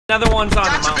Another one's on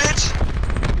the mountain.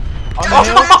 Bitch.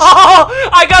 Oh,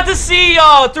 I got to see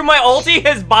through my ulti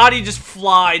his body just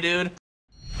fly, dude.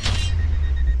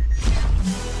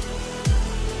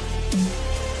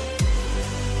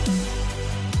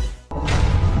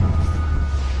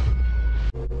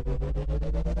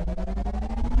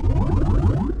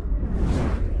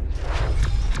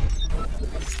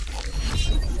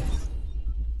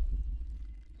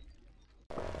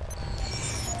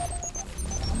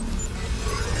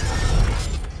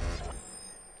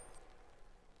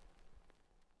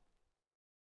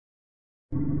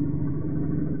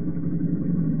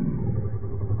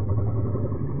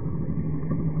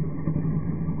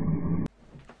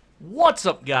 What's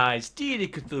up, guys? Deity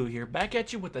Cthulhu here, back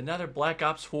at you with another Black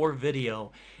Ops 4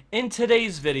 video. In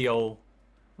today's video,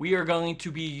 we are going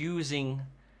to be using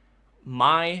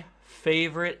my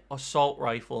favorite assault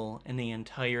rifle in the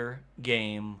entire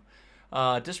game.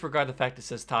 Disregard the fact it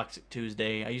says Toxic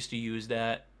Tuesday. I used to use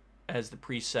that as the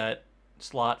preset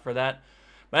slot for that.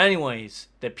 But anyways,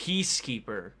 the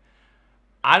Peacekeeper.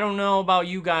 I don't know about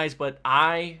you guys, but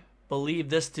I believe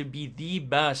this to be the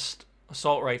best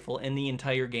assault rifle in the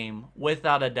entire game,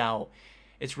 without a doubt.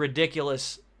 It's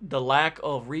ridiculous the lack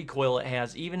of recoil it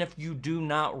has, even if you do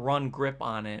not run grip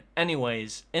on it.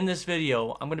 Anyways, in this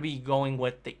video, I'm going to be going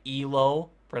with the ELO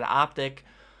for the optic,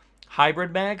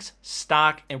 hybrid mags,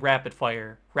 stock, and rapid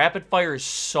fire. Rapid fire is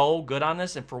so good on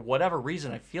this, and for whatever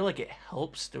reason, I feel like it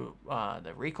helps to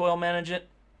the recoil manage it.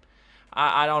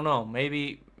 I don't know.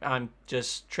 Maybe I'm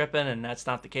just tripping and that's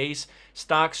not the case.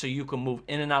 Stock, so you can move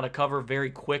in and out of cover very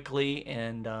quickly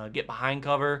and get behind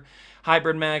cover.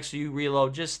 Hybrid mag, so you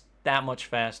reload just that much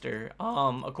faster.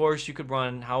 Of course, you could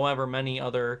run however many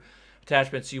other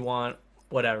attachments you want,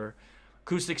 whatever.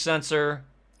 Acoustic sensor,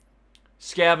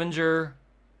 scavenger,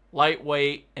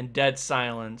 lightweight, and dead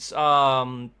silence.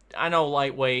 I know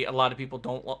lightweight, a lot of people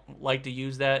don't like to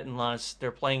use that unless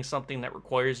they're playing something that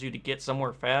requires you to get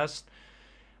somewhere fast.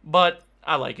 But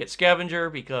I like it. Scavenger,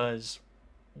 because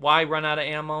why run out of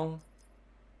ammo?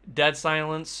 Dead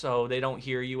silence, so they don't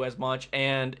hear you as much.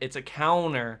 And it's a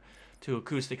counter to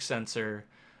acoustic sensor.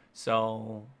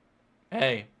 So,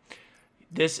 hey,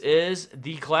 this is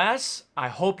the class. I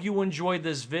hope you enjoyed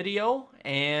this video.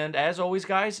 And as always,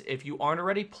 guys, if you aren't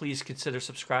already, please consider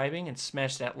subscribing and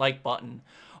smash that like button.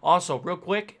 Also, real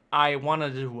quick, I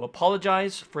wanted to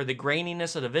apologize for the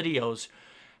graininess of the videos.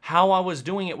 How I was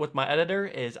doing it with my editor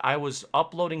is I was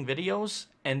uploading videos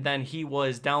and then he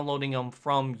was downloading them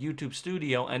from YouTube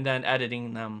Studio and then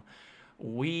editing them.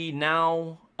 We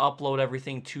now upload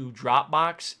everything to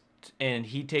Dropbox and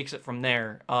he takes it from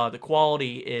there. The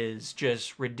quality is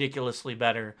just ridiculously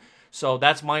better. So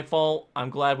that's my fault.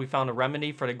 I'm glad we found a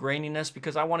remedy for the graininess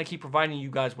because I want to keep providing you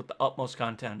guys with the utmost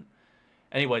content.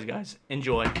 Anyways, guys,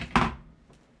 enjoy.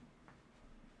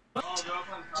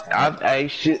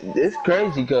 Shit, it's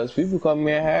crazy because people call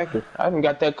me a hacker. I haven't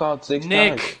got that called 6 times.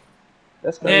 Nick,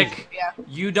 that's crazy. Nick,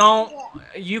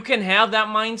 you can have that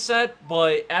mindset,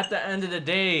 but at the end of the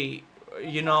day,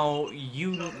 you know,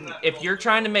 if you're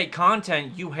trying to make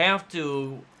content, you have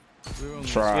to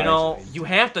try. You know, you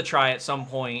have to try at some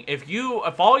point.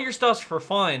 If all your stuff's for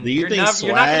fun, do you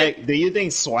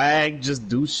think swag just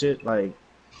do shit like?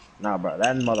 Nah, bro,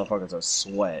 that motherfucker's a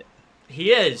sweat.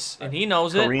 He is, and he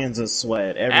knows it. Koreans are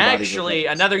sweat. Actually,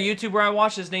 another YouTuber I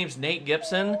watched, his name's Nate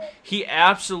Gibson. He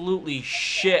absolutely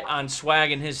shit on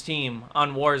Swag and his team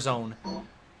on Warzone.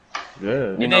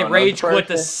 Good. And they rage quit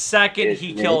the second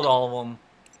he killed all of them.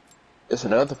 It's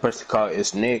another person called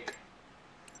It's Nick.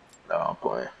 No, I'm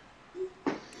playing.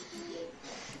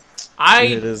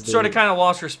 I sort of kind of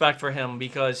lost respect for him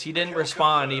because he didn't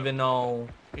respond even though,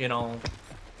 you know,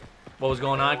 what was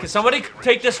going on. Can somebody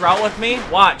take this route with me?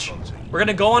 Watch. We're going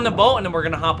to go on the boat and then we're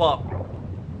going to hop up.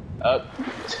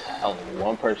 Only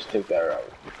one person took that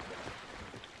route.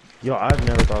 Yo, I've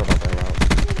never thought about that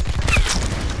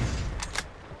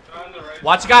route.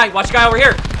 Watch a guy over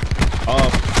here.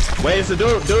 Wait, it's a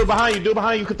dude behind you,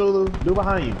 Cthulhu. Dude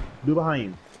behind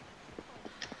you.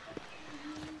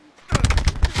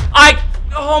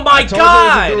 Oh my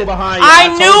god! I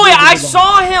knew it! I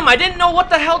saw him! I didn't know what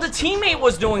the hell the teammate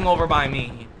was doing over by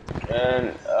me.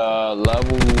 And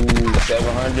level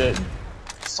 700,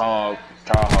 song,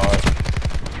 try hard.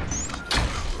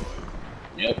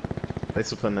 Yep. Thanks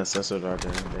for putting that sensor dart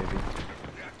there, baby.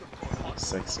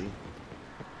 Sexy.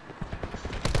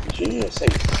 You didn't say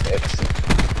sexy.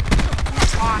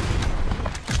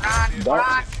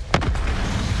 Dark.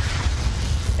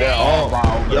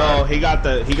 Oh, yo, he got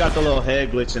the little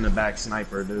head glitch in the back,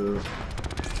 sniper, dude.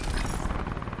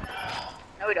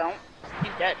 No, we don't.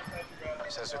 He's dead.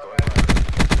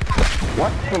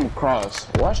 Watch them cross.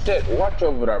 Watch that. Watch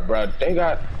over there, bro. They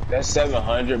got that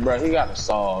 700, bro. He got a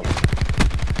song.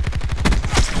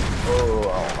 Oh,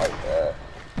 I don't like that.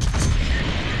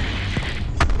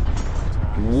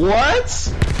 What?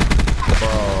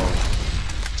 Bro.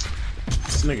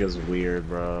 This nigga's weird,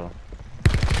 bro.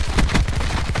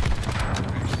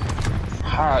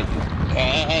 How you?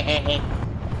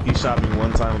 He shot me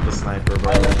one time with the sniper,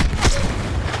 bro.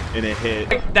 And it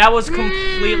hit. That was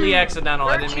completely accidental.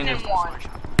 I didn't mean to. 13-1.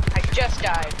 I just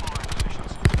died.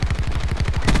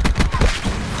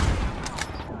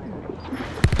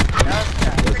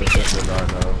 There's a disregard,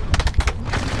 though.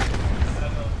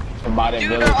 Somebody Dude,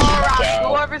 village. they're all around you. Child.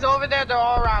 Whoever's over there, they're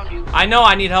all around you. I know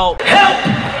I need help. Help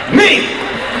me!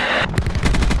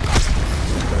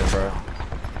 Okay, bro.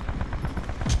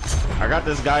 I got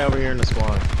this guy over here in the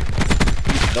squad.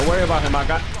 Don't worry about him. I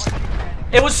got.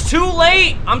 It was too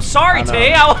late. I'm sorry, I know.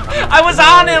 Tay. I was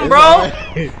on him, bro.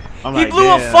 He blew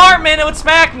a fart, man. It would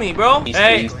smack me, bro.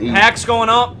 Hey, hacks going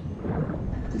up.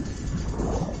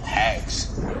 Hacks.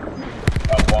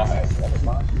 Oh, wall hacks. That's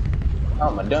mine. Oh,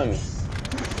 I'm a dummy.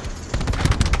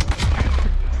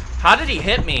 How did he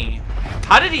hit me?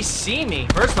 How did he see me,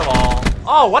 first of all?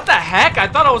 Oh, what the heck? I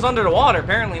thought I was under the water.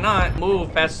 Apparently not.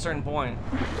 Move past a certain point.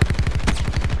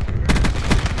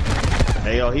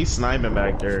 Hey, yo, he's sniping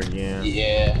back there again.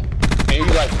 Yeah. Maybe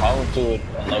like call them to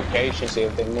a location, see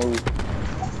if they move.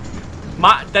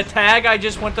 The tag I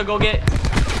just went to go get.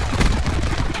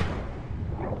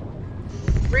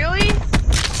 Really?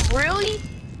 Really?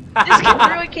 This kid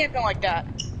really camping like that.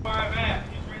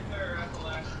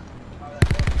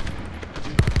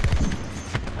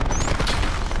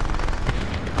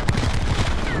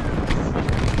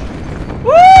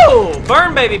 Woo!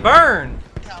 Burn, baby, burn!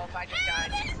 No, if I just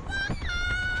died.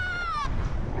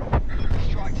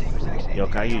 Yo,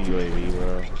 can I get UAV,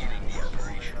 bro?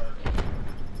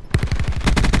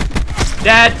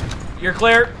 Dad, you're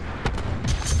clear.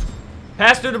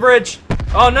 Pass through the bridge.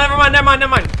 Oh, never mind, never mind,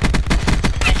 never mind.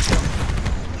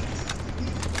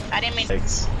 I didn't mean.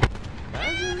 Thanks.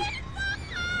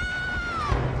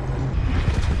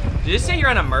 Did you say you're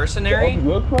on a mercenary?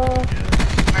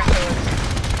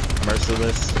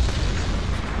 Merciless.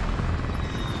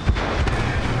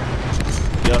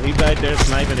 Yo, he back there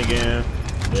sniping again.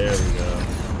 There we go.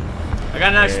 I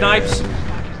got nice snipes.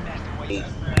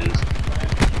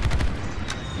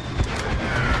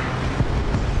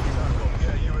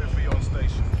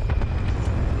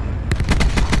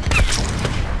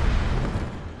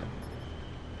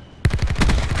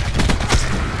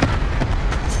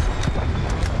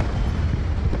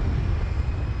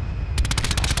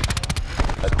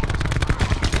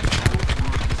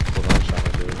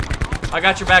 I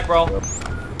got your back, bro.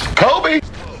 Kobe!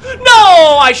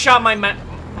 No! I shot my map.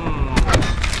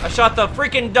 I shot the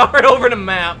freaking dart over the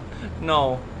map.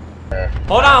 No.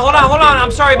 Hold on, hold on, hold on. I'm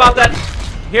sorry about that.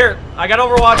 Here, I got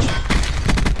Overwatch.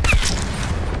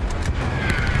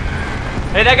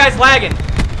 Hey, that guy's lagging.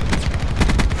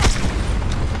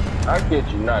 I get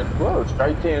you not close.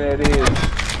 Straight in that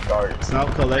is. Sorry.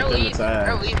 Stop collecting the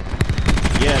tags. Leave.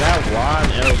 Yeah, that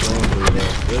wide L going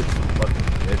good fucking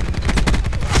goodness.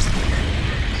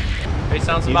 It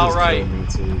sounds He about just right. killed me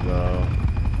too, bro.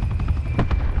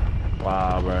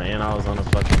 Wow, bro. And I was on the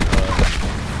fucking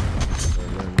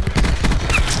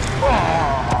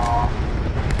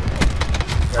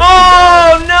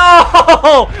Oh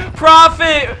no!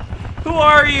 Prophet! Who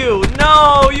are you?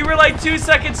 No, you were like 2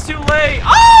 seconds too late.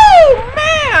 Oh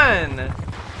man!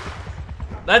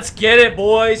 Let's get it,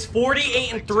 boys.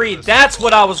 48-3. That's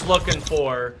what I was looking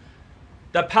for.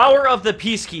 The power of the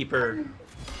Peacekeeper.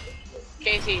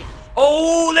 Casey.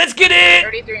 Oh, let's get it!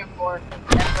 33-4.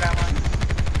 That's what I want.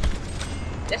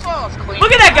 This one was clean.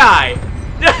 Look at that guy!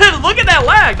 Look at that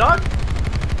lag, dog.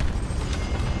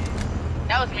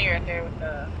 That was me right there with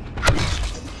the.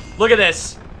 Look at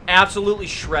this. Absolutely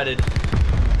shredded.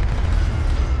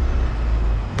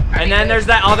 And then there's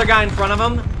that other guy in front of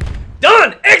him.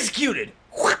 Done! Executed!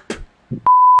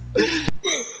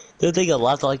 They think a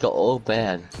lot like an old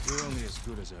man.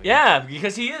 Yeah,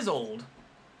 because he is old.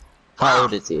 How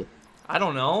old is he? I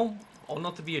don't know. Old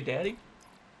enough to be a daddy?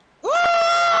 Woo!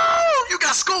 You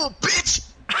got school, bitch!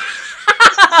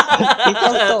 He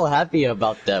sounds so happy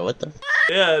about that. What the?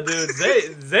 Yeah, dude.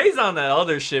 Zay's on that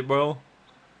other shit, bro.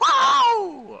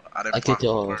 Woo! I can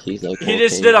tell he's like. He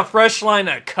just did a fresh line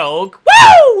of coke.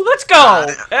 Woo! Let's go!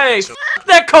 Hey, f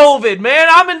that COVID, man.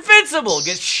 I'm invincible.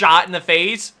 Get shot in the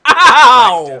face.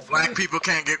 Ow! Black people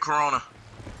can't get corona.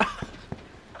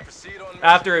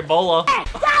 After Ebola.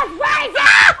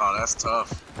 Oh, that's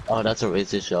tough. Oh, that's a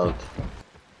racist joke.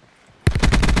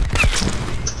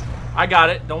 I got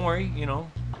it. Don't worry, you know.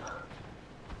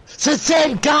 It's the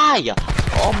same guy!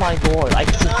 Oh my lord, I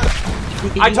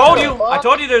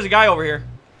told you there's a guy over here.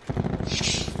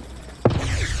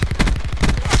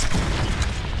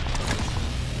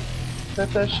 Set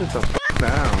that shit the fuck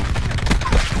down.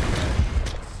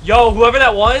 Yo, whoever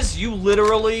that was, you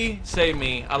literally saved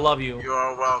me. I love you. You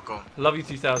are welcome. I love you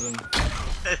 3000. Oh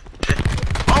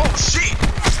shit!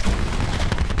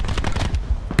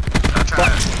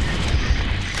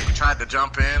 I tried to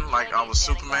jump in like I was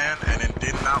Superman, and it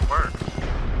did not work.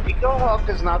 Eco Hawk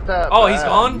is not that Oh, bad. he's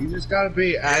gone? You just gotta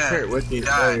be accurate with these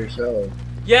by yourself.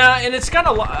 Yeah, and it's kind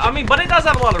of, I mean, but it does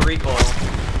have a lot of recoil.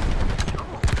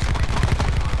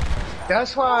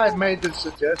 That's why I made the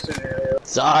suggestion earlier.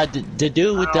 So, the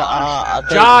dude with the,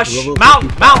 Josh, level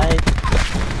mount! 55.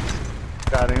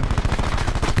 Got him.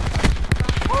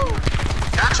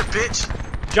 Gotcha, bitch.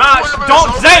 Josh, Whoever don't,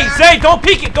 is over Zay, don't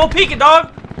peek it,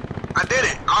 dog. I did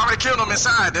it. I already killed him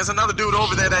inside. There's another dude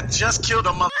over there that just killed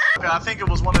a motherfucker. I think it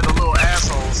was one of the little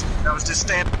assholes that was just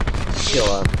standing.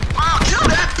 Kill him. Oh, kill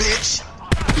that bitch!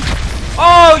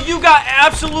 Oh, you got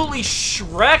absolutely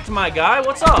shreked, my guy.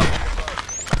 What's up?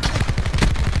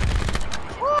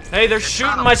 Hey, they're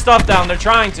shooting my stuff down. They're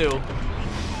trying to.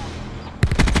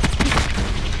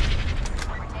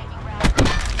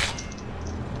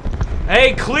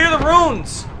 Hey, clear the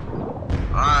runes.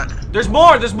 Alright. There's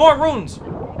more runes.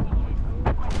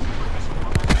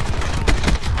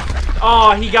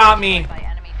 Oh, he got me.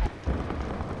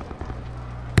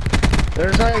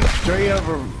 There's like three of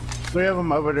them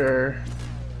over there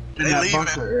in They that leaving.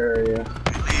 bunker area.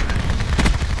 They leaving.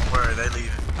 Don't worry, they leaving.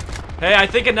 Hey, I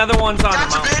think another one's on the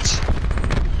Gotcha, mountain. bitch!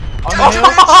 On the Gotcha, hill?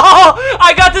 bitch!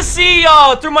 I got to see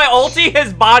through my ulti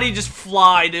his body just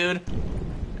fly, dude.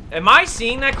 Am I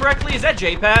seeing that correctly? Is that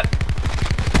J-Pat?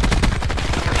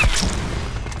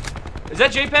 Is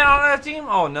that J-Pat on that team?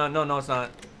 Oh no, it's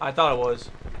not. I thought it was.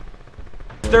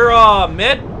 They're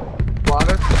mid.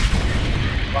 Water.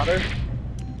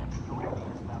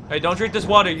 Hey, don't drink this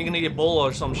water. You're gonna get Ebola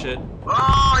or some shit.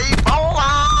 Oh,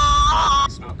 Ebola!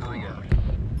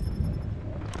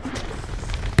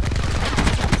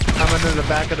 Coming in the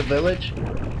back of the village.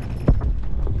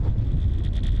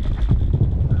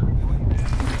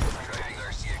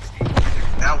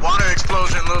 That water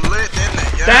explosion looked lit, didn't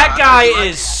it? Yeah, That I guy know you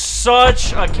is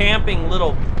such a camping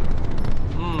little.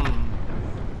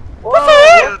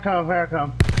 Here I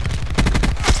come.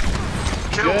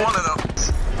 Kill Good. one of them.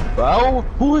 Bro,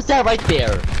 who is that right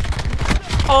there?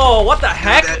 Oh, what the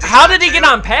heck? that- How did he get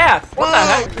on path? What the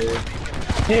heck?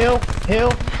 Hill.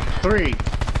 Three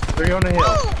on the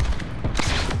hill.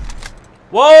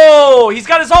 Whoa! He's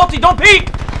got his ulti. Don't peek.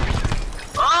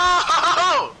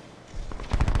 Oh!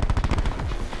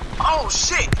 Oh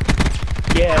shit!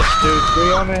 Yes, dude.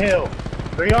 Three on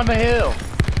the hill.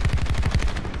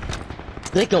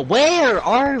 Nigga, where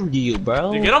are you,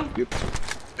 bro? You get him?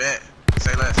 Bet.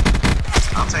 Say less.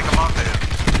 I'll take him off there.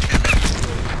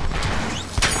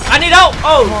 I need help.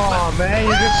 Oh. Oh man,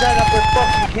 you just set up with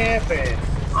fucking camping.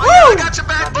 Oh, yeah, I got your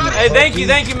back, buddy. Hey, thank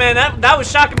you, man. That was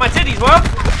shocking my titties, bro.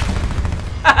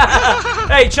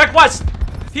 Hey, check what?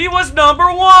 He was #1.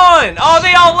 Oh,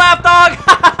 they all laughed, dog.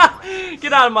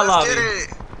 Get out of my lobby. Let's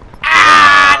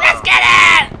get it. Let's get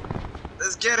it.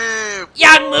 Let's get it.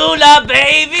 Young Moolah,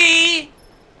 baby.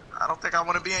 I don't think I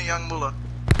want to be in Young Moolah.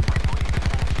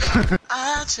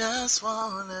 I just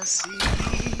wanna see.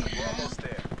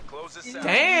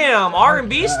 Damn,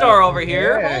 R&B star over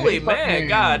here. Yeah, Holy he man, fucking-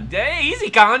 god dang. Easy,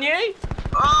 Kanye.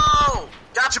 Oh,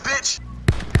 gotcha, bitch.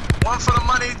 One for the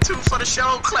money, two for the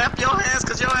show. Clap your hands,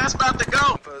 cause your ass about to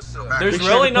go. There's Be really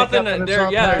sure to pick nothing up to in the there.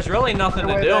 top Yeah, back. there's really nothing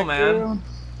to Way do, back man. through.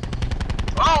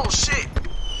 Oh shit,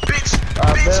 bitch,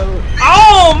 Bill. bitch.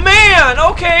 Oh man.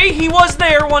 Okay, he was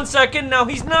there 1 second. Now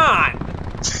he's not.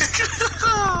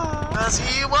 Cause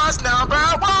he was #1.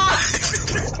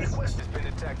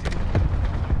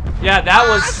 Yeah, that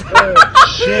was Oh,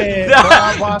 shit. Bro,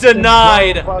 I watched this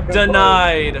denied. motherfucker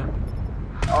Denied. play.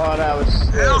 Oh, that was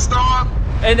sick. Hailstorm.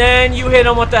 And then you hit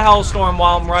him with the Hellstorm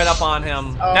while I'm right up on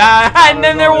him. Oh, And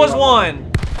then there was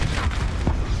one.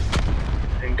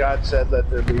 And God said, let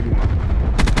there be.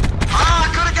 Ah, I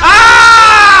could've got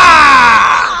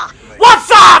Ah! What's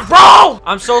up, bro?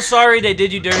 I'm so sorry they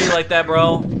did you dirty like that,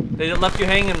 bro. They just left you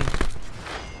hanging.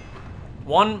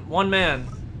 One man.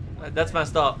 That's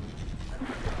messed up.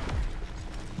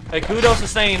 Hey, kudos to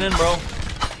staying in, bro.